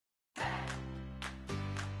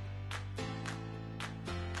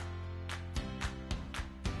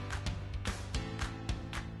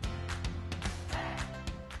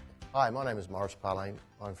Hi, my name is Maurice Parlane.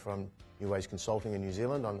 I'm from New Ways Consulting in New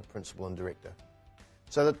Zealand. I'm the Principal and Director.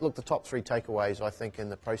 So look, the top three takeaways I think in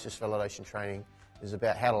the process validation training is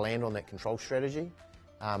about how to land on that control strategy.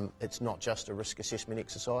 It's not just a risk assessment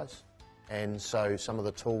exercise, and so some of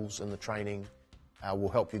the tools in the training will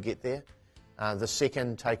help you get there. The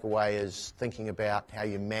second takeaway is thinking about how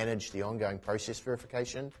you manage the ongoing process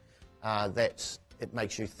verification. It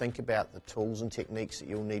makes you think about the tools and techniques that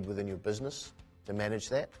you'll need within your business to manage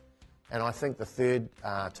that. And I think the third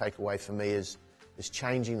takeaway for me is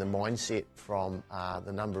changing the mindset from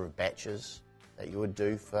the number of batches that you would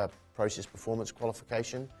do for process performance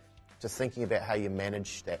qualification to thinking about how you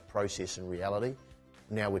manage that process in reality.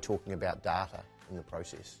 Now we're talking about data in the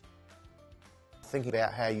process. Thinking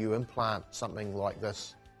about how you implant something like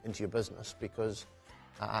this into your business, because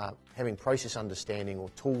having process understanding or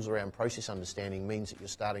tools around process understanding means that you're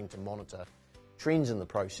starting to monitor trends in the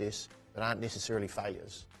process that aren't necessarily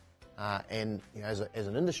failures. And as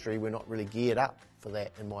an industry, we're not really geared up for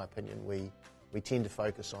that, in my opinion. We tend to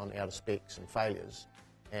focus on out of specs and failures,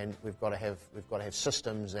 and we've got to have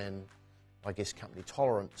systems and, I guess, company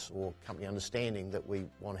tolerance or company understanding that we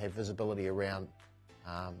want to have visibility around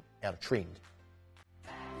out of trend.